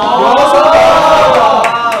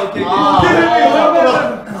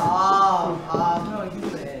 설명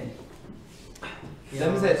힘드네.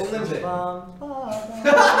 냄새, 똥 냄새.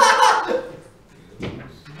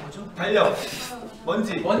 달력.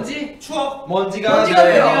 먼지. 먼지. 추억. 먼지가 먼지가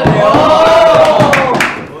돼요. 돼요.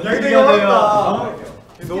 야 근데 이거 어렵다.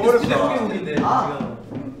 너무 어렵다.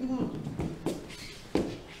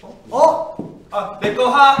 내거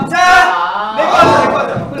하. 자. 내거 하자.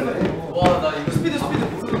 와, 나 이거 스피드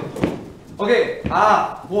모르는. 오케이.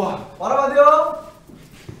 와. 말하면 안 돼요.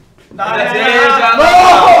 나 제일 네. 잘. 와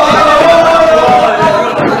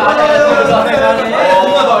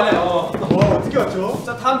어떻게 맞죠?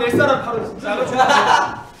 자 다음 낼 사람 바로 진짜.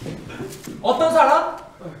 어떤 사람?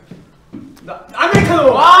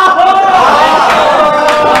 아메리카노. 와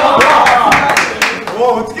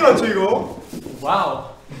어떻게 맞죠 이거? 와우.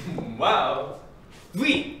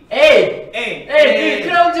 V. A. A. A.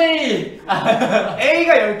 크라운 제이.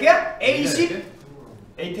 A가 10개야? A10?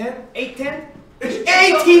 A10. A10?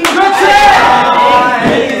 A10! 그렇지!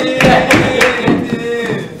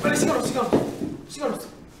 빨리 시간 없어.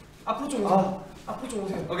 앞으로 좀 오세요. 앞으로 좀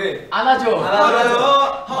오세요. 오케이. 안아줘.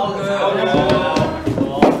 하고.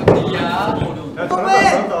 이야. 야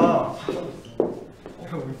잘한다.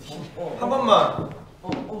 한 번만.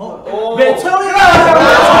 왜 철이가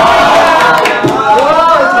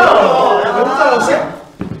너무 잘하지?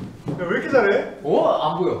 야왜 이렇게 잘해? 오,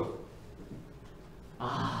 안 보여.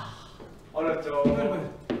 어렵죠.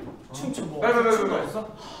 춤춰 뭐? 빨리. 없어?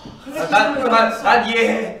 난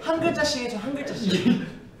이해해. 한 글자씩 해줘. 한 글자씩.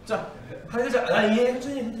 자, 한 글자. 나 이해.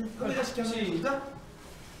 천천히. 한 글자씩 해. 시작.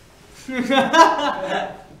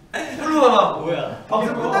 불러 봐봐. 뭐야?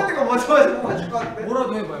 방송 끝날 때가 먼저 해서 맞을 것 같은데.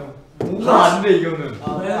 뭐라도 해봐요. 안 돼, 이거는.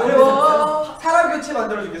 사람 교체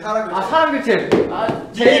만들어줄게. 사람 교체. 사람 교체.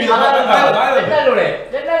 제일 잘하는 옛날 노래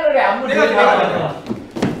안무 내가 제일 잘하는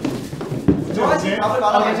좋아하지? 답을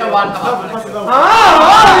말하면 괜찮아, 말 다. 이거.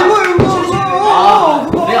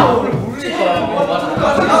 내가 안무를 모르니까.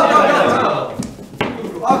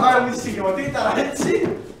 과연 우리 지금 어떻게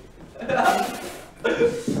따라했지?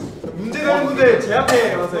 문제 되는 분들 제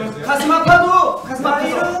앞에 와서 해주세요. 가슴 아파도 가슴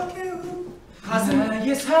아파서. 가슴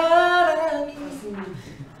사랑이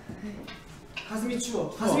가슴이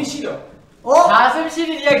추워. 가슴이 시려. 가슴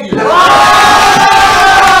시린 이야기.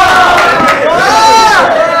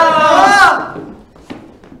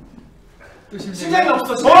 심장이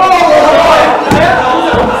없어.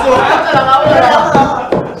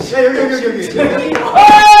 야 여기.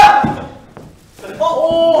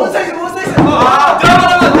 몬스타엑스.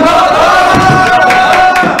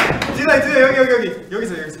 진아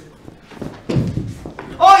여기서.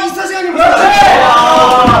 이서 시간이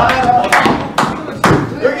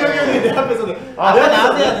여기 내 앞에서는. 내가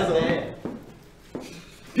나한테 해야 돼서.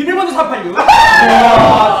 비밀번호 486.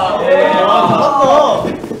 잘한다.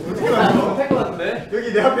 어떻게 맞죠? 할것 같은데.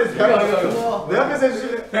 여기 내 앞에서. 여기. 내 앞에서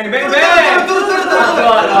해주실래? 뱅뱅뱅. 좋아.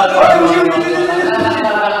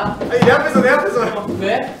 아니 내 앞에서.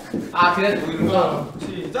 왜? 아, 그래 보이는구나.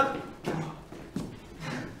 시작.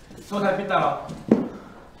 저 달빛 따라.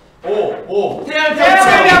 오. 태양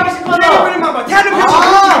하고 싶어. 태양을 펴.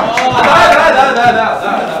 나.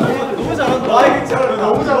 너무 잘한다. 와 이거 진짜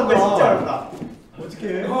너무 잘한다. 진짜 어렵다.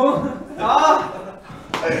 어떡해. 이거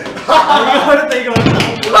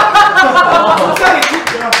어렵다. 속상해.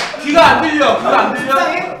 귀가 안 들려.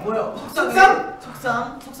 속상해? 뭐야?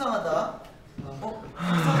 속상하다.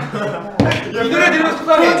 이 노래 들으면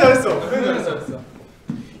속상해. 잘했어.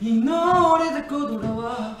 이 노래 듣고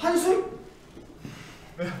돌아와. 한숨?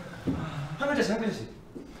 한 글자씩.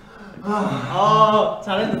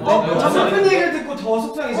 잘했는데. 저 슬픈 얘기를 듣고 더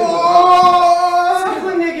속상해지는 거야.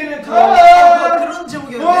 슬픈 얘기는 그런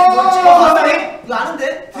제목이었는데. 속상해? 이거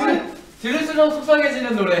아는데? 들을수록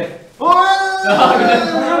속상해지는 노래.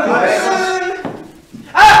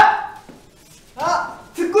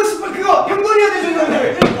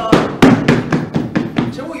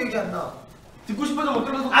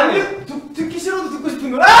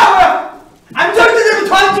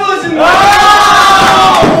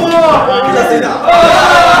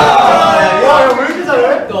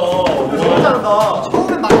 잘한다.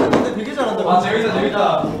 처음에 막혔는데 되게 잘한다. 아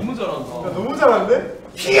재밌다. 너무 잘한다. 너무 잘하는데?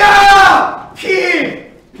 피야!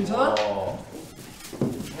 피! 괜찮아?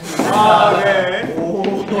 아, 네.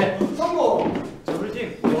 성공. 자, 우리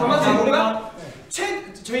팀. 한마디 뭔가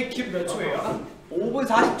저희 킵몇 초예요? 5분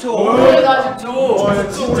 40초. 5분 40초. 와,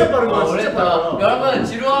 진짜 빠른 거야, 진짜 오래됐다. 빠르다. 여러분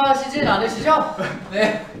지루하시진 않으시죠?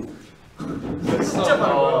 네. 진짜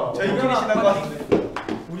빠른 거야. 저희 이기리 신난 것 같은데.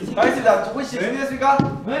 알겠습니다. 조금씩 준비됐습니까?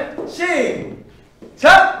 네.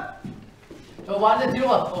 시작! 저 완전 뒤로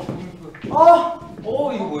가.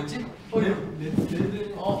 이거 뭐였지?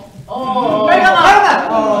 빨간 맞아 맞아.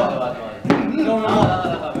 나가.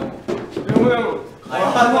 명호 형.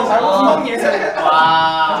 잘못 예상.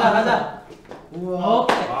 와. 가자. 우와.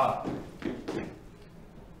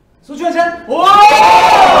 소주 한 잔.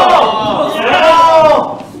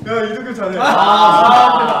 야, 이동규 잘해.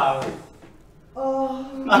 야,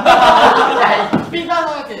 삐가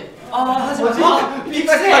나게. 하지 마.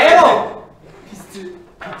 빅스 에러!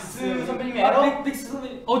 빅스 선배님 에러. 빅스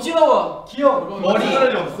선배님. 어지러워. 기억. 머리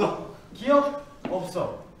사람이 없어. 기억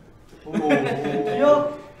없어. 오.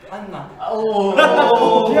 기억 안 나. 오.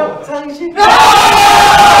 기억 상실.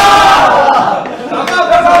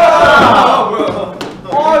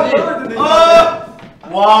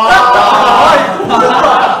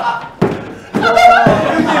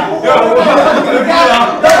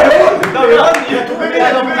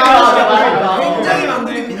 굉장히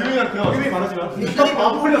만들입니다. 굉장히 많았지만. 굉장히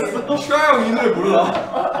바보 올렸어. 슈아 형 이 노래 몰라.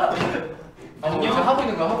 안녕 하고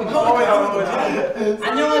있는 거야.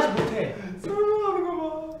 안녕하지 못해.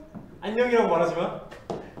 안녕이라고 말하지만.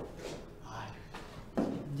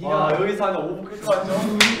 와 여기서 한 5분 끌 것 같죠?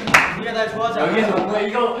 네가 날 좋아하지 않아. 여기서 뭐야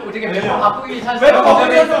이거 어떻게 매번 바꾸기 찬스.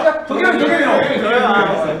 동현이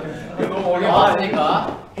너무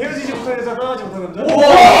어려웠으니까. 헤어지지 못한 여자 떠나지 못한 남자.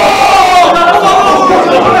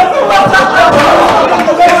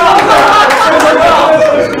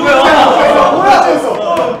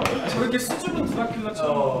 저렇게 수줍은 드라큘라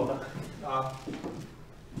처음 본다.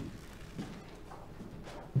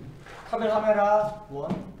 카메라 원.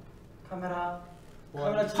 카메라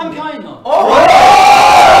한 편이 너.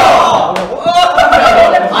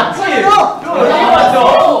 맞지? 이거 맞춰.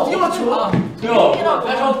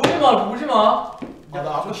 야, 저 보지 마. 야나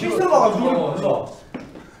아까 실수로 봐가지고.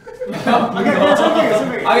 그냥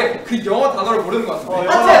설명해. 아니 그 영어 단어를 모르는 것 같은데.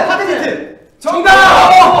 하트 힌트. 정답!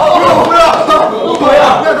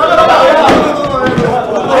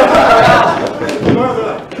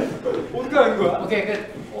 어떻게 하는 거야? 오케이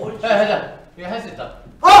끝. 자 하자. 이거 할 수 있다.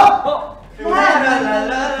 아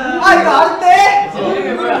이거 안 돼.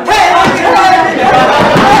 이게 뭐야?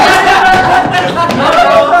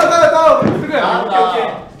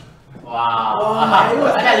 와.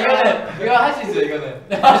 아니야 이거 할 수 있어 이거는.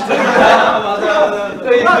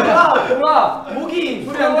 돌아. 목이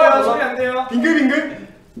소리 안 돼요. 소리 안 돼요. 빙글빙글?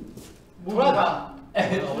 돌아가.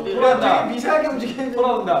 돌아간다. 미세하게 움직이는.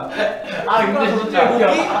 돌아온다. 아 근데 진짜 웃겨.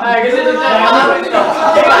 아 근데 진짜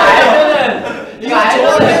이거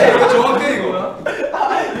알면은 이거 정확해 이거.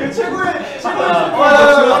 이거 최고의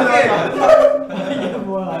이게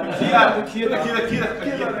뭐야? 기회다.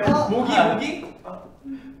 목이?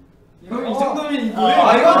 이거 이 정도면 이 아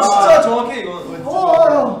이건 진짜 정확해 이건.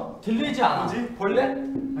 들리지 않아. 벌레?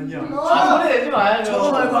 아니야. 소리 내지 마요.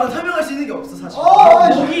 저거 말고 하나 설명할 수 있는 게 없어 사실.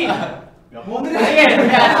 목이. 이게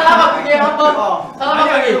그냥 사람 바꾸기 한번 사람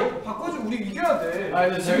바꾸기. 바꿔줘. 우리 이겨야 돼. 아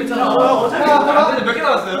이거 재밌잖아. 몇 개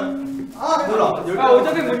남았어요? 몰라. 아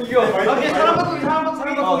어차피 못 이겨. 오케이 사람 바꾸기. 사람 바꾸기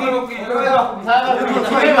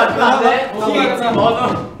뒤에 맞추면 안 돼. 뒤에 뭐도.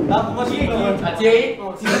 나못 맞추겠다. 아 뒤에.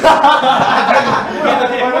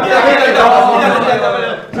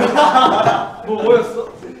 뭐였어?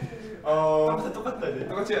 똑같다 이제.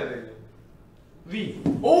 똑같이 해야 돼. 위.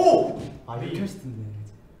 오. 아 위 퀘스트인데.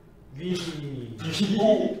 위.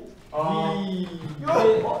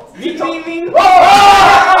 윙윙윙.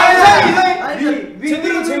 아니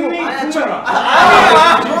제대로 제목 아니야. 아니야.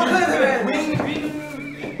 정확하게 왜?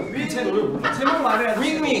 윙윙 노래 몰라. 제목 말해야 돼.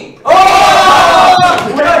 윙윙.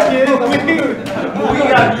 뭐야 이게?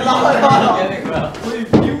 모기가 얘는 거야.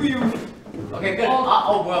 유유. 오케이 끝.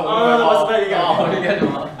 뭐야. 나 봤어, 나 얘기할게. 얘기하지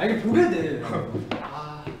마. 아 이게 보게 돼.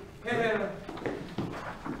 해.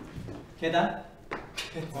 계단.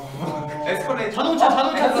 에스컬레이터. 자동차.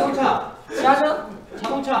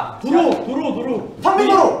 자동차. 도로.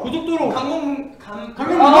 한민도로. 고속도로. 강릉.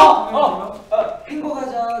 핑거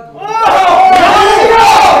가자.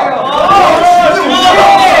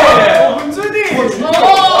 문준이.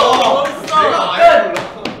 내가 아예 몰라.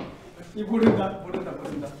 이 모른다.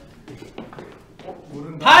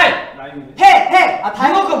 달. 해. 아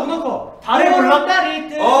달문어커. 달을 몰라. 달이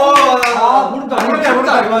뜨. 아, 몰라.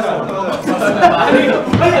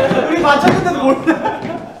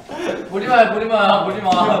 보지마.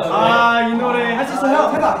 아, 이 노래 할 수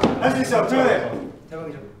있어요? 해봐. 할 수 있어. 조용해.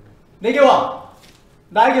 대박이죠. 내게 와.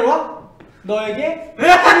 나에게로 와. 너에게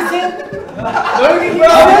힘센. 너에게 힘센.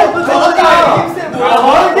 힘센 뭐야?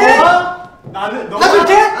 너에게. 나는 너.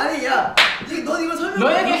 나줄게. 아니 야, 넌 이걸 설명.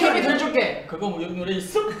 너에게 힘이 더 줄게. 그거 뭐 노래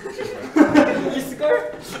있어?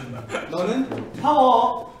 있을걸? 너는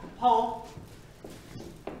파워.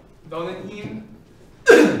 너는 힘.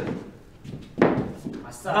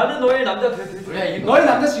 아싸. 나는 너의 남자 돼. 너의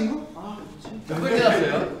남자친구? 몇 번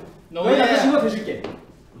지났어요? 너의 남자친구가 돼줄게.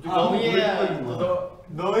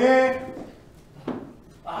 너의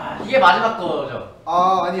이게 마지막 거죠?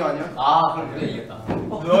 아니요. 그럼 그래 이겼다.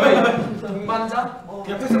 너의 동반자?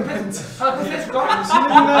 그냥 패스. 하나 패스해줄까?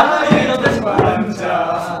 너의 남자친구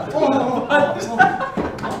남자.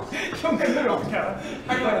 형 멤버를 어떻게 알아?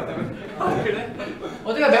 할 거야 때문에. 그래?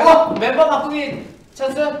 어떻게 멤버 바꾸기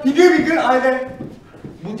찬스? 비글. 네.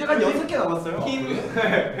 문제가 6개 남았어요.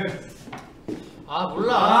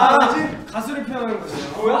 몰라. 지금 가수를 표현하는 거죠.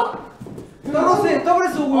 뭐야?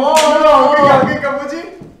 WS 오고. 그러니까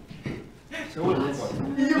뭐지? 이게 뭐야?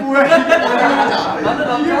 이게 뭐야?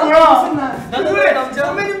 노래 남자.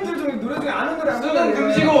 선배님들 중에 노래 중에 아는 노래 안 쓰는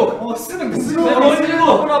금지곡. 쓰는 금지곡. 내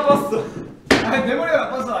머리가 나빴어. 아니 내 머리가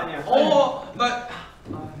나빠서 아니야.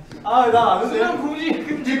 나 아는데. 쓰는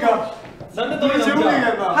금지가. 나는 너의 우리 제목 남자.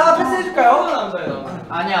 얘기한다. 하나 패스해줄까요? 너는 남자야.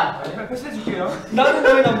 아니야. 패스해줄게요. 나는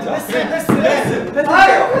너의 남자. 패스.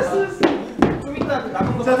 좀 이따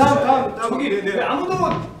남은 거. 자, 다음. 저기 왜 아무도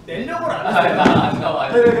내려고 안 나 했어요? 안 나와.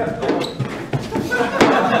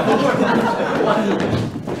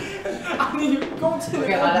 아니 꽁치는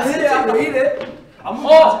오케이, 가자. 왜 이래?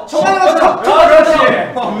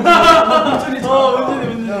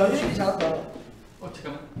 그렇지. 은진이 잘한다.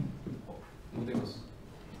 잠깐만. 못 읽었어.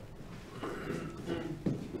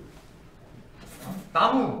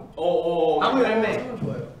 나무. 나무 열매.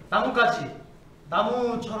 나무까지.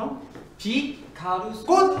 나무처럼 비. 가루.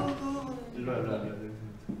 꽃. 일로.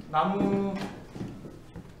 나무.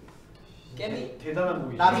 깨미. 대단한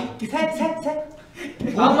곡이. 나비. 새.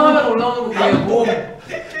 나무하면 올라오는 곡이에요. 몸.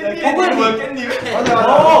 깻잎 뭐야 깻잎?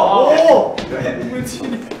 맞아. 오. 너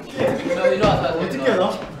이리 와서 어떻게 알아?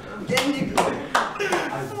 깻잎.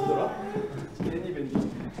 뭐더라? 깻잎 깻잎.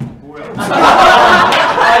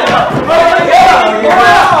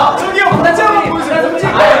 뭐야? 저기요. 같이 한번 보여주세요.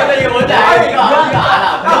 근데 이거 뭔지 알아? 이거 알아.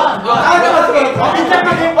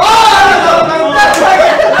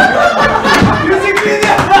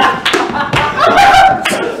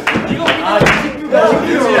 이거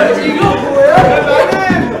뭐야?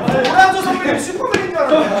 나는 오라조 선배님 슈퍼맨인 줄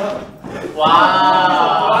알았네.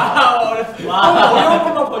 어려운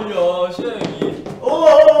것만 벌려. 시아 형이.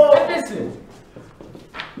 햇댄스.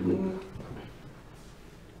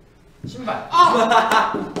 신발.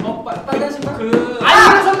 빨간 신발. 아니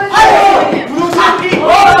선배님. 부동산.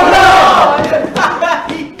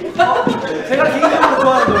 제가 개인적으로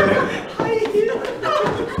좋아하는 노래.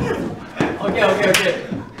 오케이.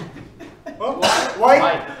 와이.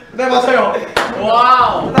 네 맞아요.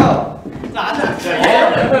 와우.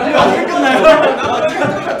 어떻게 끝나요?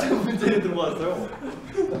 같은 문제를 들고 왔어요.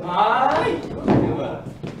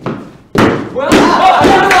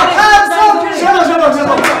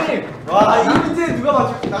 와, 이 문제 누가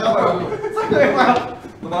맞출지 나가봐요. 생각해봐요.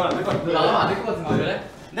 너 나가면 안 될 것 같아. 나가면 안 될 것 같은데 그래?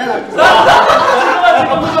 내가 야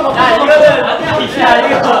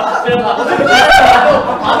이거는 이거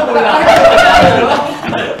봐도 몰라.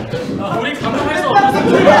 우리 감동할 수 없어.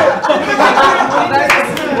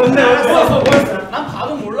 난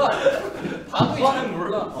봐도 몰라. 봐도 이제는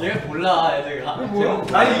몰라. 얘가 몰라 애들가.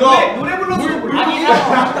 아니 이거 노래 불러서 몰라.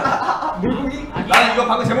 물고기? 난 이거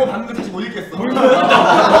방금 제목 봤는데 다시 못 읽겠어. 거기에 오는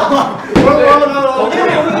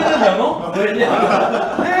연어?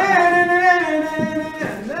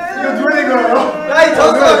 이거 누가 낸 거예요? 야, 이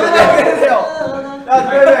저수가 그냥 그러세요. 야,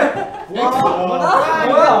 그래. 노래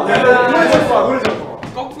잡고 노래 잡고.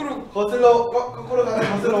 거꾸로. 거꾸로 가는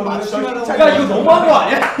거슬러 오는 야 이거 너무한 거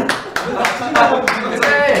아니야?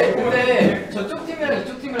 근데 저쪽 팀이랑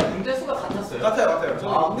이쪽 팀이랑 문제 수가 같았어요. 같아요.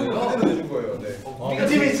 저는 아, 문제를 그래요? 그대로 내준 거예요. 네. 그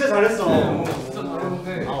팀이 진짜 잘했어. 진짜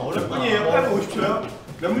다르는데. 어렵군이에요. 8분 50초요.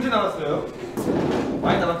 몇 문제 남았어요?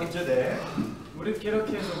 많이 남았겠죠, 네. 우리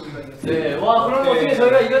이렇게 해서 우리가 이겼어요. 네, 와 그럼 어떻게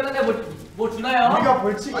저희가 이겼는데 뭐 주나요? 우리가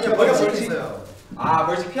벌칙이 아니요, 벌칙 있어요. 아,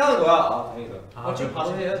 벌칙 피하는 거야? 아, 다행이다. 벌칙 바로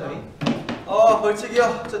해요 저희.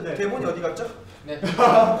 벌칙이요. 저 대본이 어디 갔죠? 네.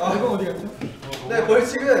 대본 어디 갔죠? 네,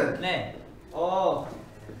 벌칙은 네.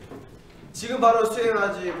 지금 바로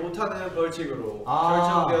수행하지 못하는 벌칙으로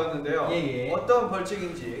아. 결정되었는데요. 예. 어떤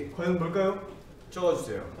벌칙인지 과연 뭘까요?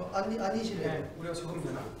 적어주세요. 아니시네. 네, 우리가 적으면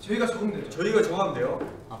되나? 저희가 적으면 되죠. 저희가 정하면 돼요.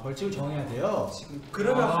 아 벌칙을 정해야 돼요?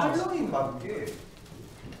 그러면 할로윈 맞게.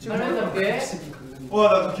 할로윈답게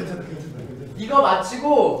와나 괜찮다. 이거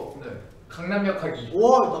마치고 강남역 하기.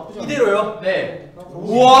 와 나쁘지 않아. 이대로요? 네.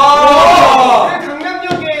 우와! 그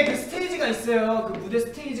강남역에 그 스테이지가 있어요. 그 무대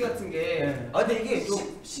스테이지 같은 게. 아 근데 이게 좀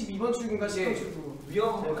 12번 출구인가 10번 출구.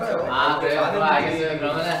 위험할까요? 아 그래요? 그럼 알겠어요.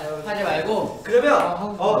 그러면은 하지 말고.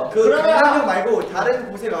 그러면 그 강남역 말고 다른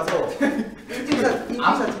곳에 가서 인증샷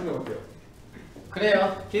찍는 거 어때요?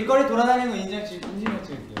 그래요. 길거리 돌아다니는 거 인증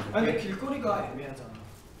찍을게요. 아니 길거리가 애매하잖아.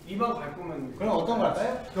 이방 갈 거면 그럼 어떤 걸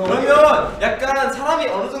할까요? 그러면 약간 사람이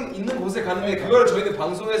어느 정도 있는 곳에 가는데 그걸 저희는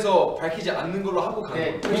방송에서 밝히지 않는 걸로 하고 가는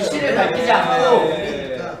네. 거예요. 위치를 밝히지 않고.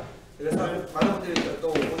 네. 그래서 많은 분들이 또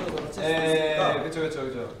오셔서 같이 할 수 있으니까. 네, 그렇죠.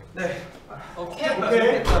 네. 오케이.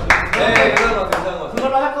 네, 괜찮은 것 같아요.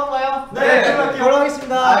 그걸로 할 건가요? 네, 그걸로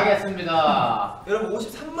하겠습니다. 알겠습니다. 여러분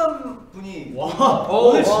 53만 분이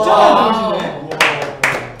오늘 진짜 많이 들어오시네.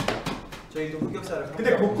 저희도 흑역사를.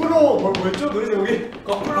 근데 거꾸로 뭐였죠 노래 제목이?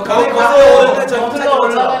 거꾸로 거꾸로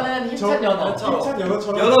올라가는 힘찬 연어. 힘찬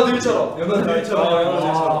연어처럼. 연어들처럼.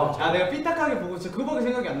 아 내가 삐딱하게 보고 진짜 그거밖에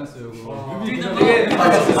생각이 안 났어요. 되게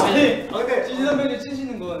근데 찐 선배님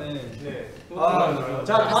찌시는 거네. 네.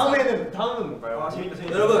 자 다음은 뭔가요? 재밌다.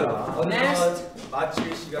 여러분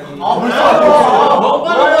마칠 시간이. 진짜.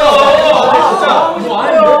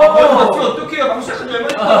 어떡해요? 방금 시작한 지 이걸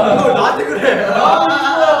나한테 그래.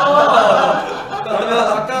 그러면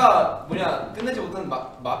아까 끝내지 못한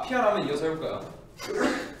마피아라면 이어서 해볼까요?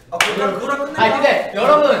 그거랑 끝내. 아 근데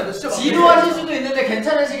여러분 지루하실 수도 있는데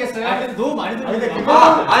괜찮으시겠어요? 아 근데 너무 많이 들리네.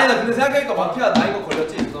 아니 나 근데 생각해보니까 마피아 나 이거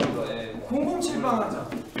걸렸지 죄송합니다. 예. 007방 하자.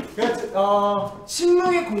 그래서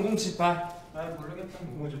신명의 007발. 아 모르겠다.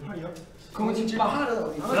 007방. 007방.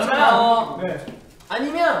 그러면 네.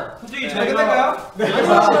 아니면 솔직히 잘 끝낼까요? 아니면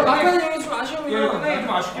막판에 여기 좀 아쉬우면 끝내기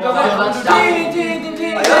좀 아쉽긴 띵띵띵띵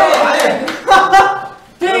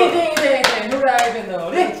후라이드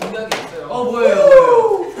놀이 중요한 게 있어요. 뭐예요?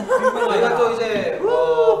 저희가 또 이제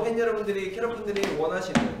팬 여러분들이 캐럿분들이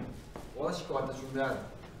원하실 것 같은 중요한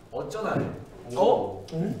어쩌나를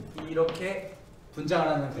이렇게 분장을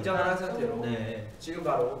하는 상태로 네. 지금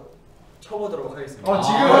바로 쳐보도록 하겠습니다.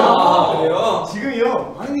 지금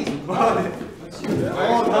지금이요? 하는 게 있어. 지금.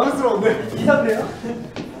 당황스러운데. 이상해요?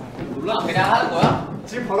 몰라 그냥 하는 거야?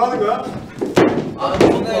 지금 바로 하는 거야?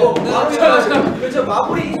 그렇죠.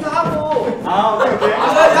 마무리 인사하고. 오케이.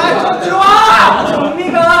 야, 들어와!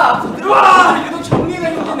 정리가 들어와! 유독 정리가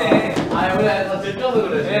힘드네. 아 원래 다 들떠서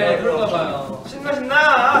그래. 네 그런가 봐요.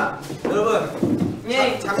 신나. 여러분,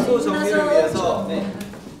 장소 정리를 위해서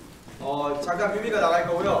잠깐 뮤비가 나갈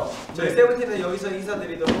거고요. 저희 세븐틴은 여기서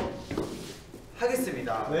인사드리도록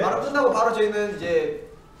하겠습니다. 네. 바로 끝나고 바로 저희는 이제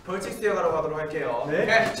벌칙 수행하러 가도록 할게요.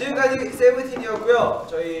 네. 지금까지 세븐틴이었고요.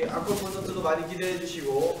 저희 앙콜 콘서트도 많이 기대해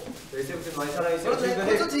주시고 저희 세븐틴 많이 사랑해주세요. 지금까지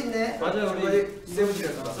콘서트 있네. 맞아요, 우리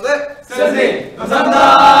세븐틴이었습니다. 네, 세븐틴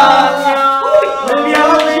감사합니다.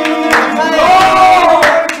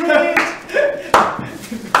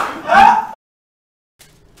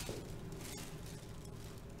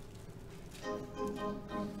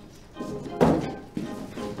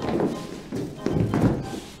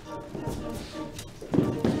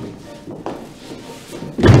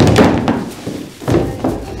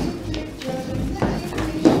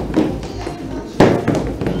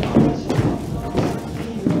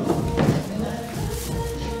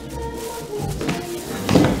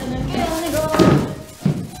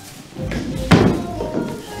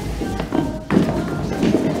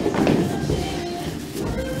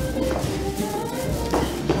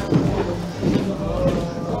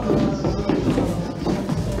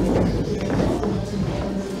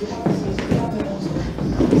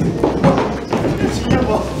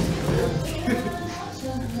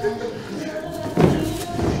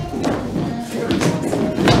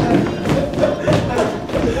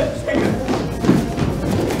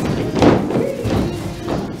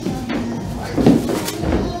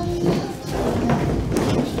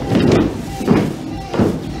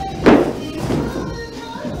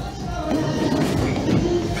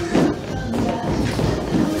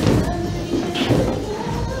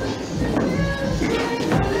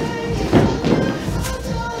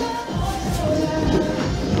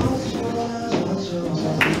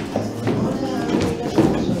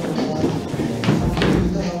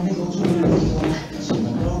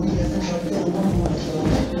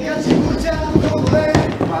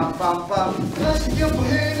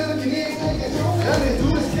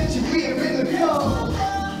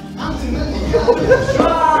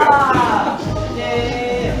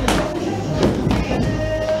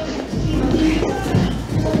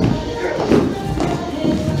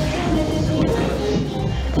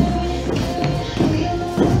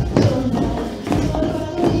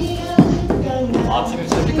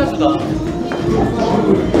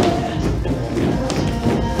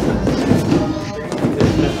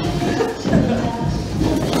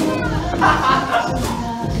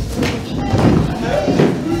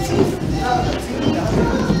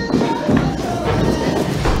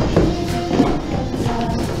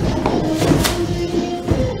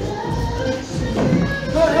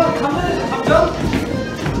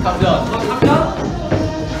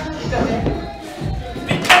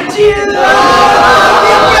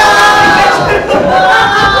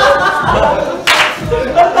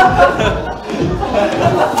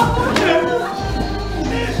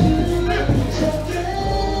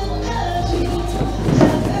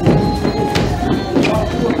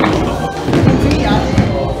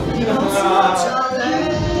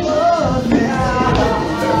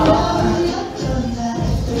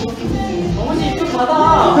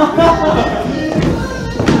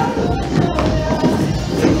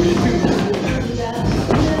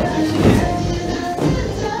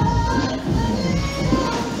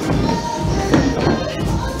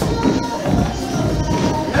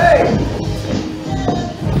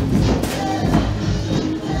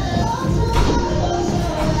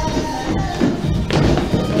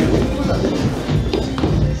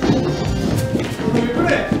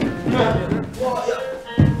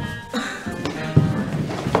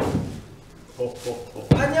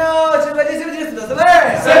 안녕. 지금까지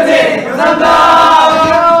세븐틴이었습니다. 세븐틴 감사합니다.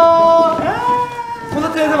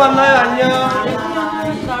 콘서트에서 만나요. 안녕.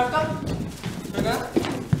 날까?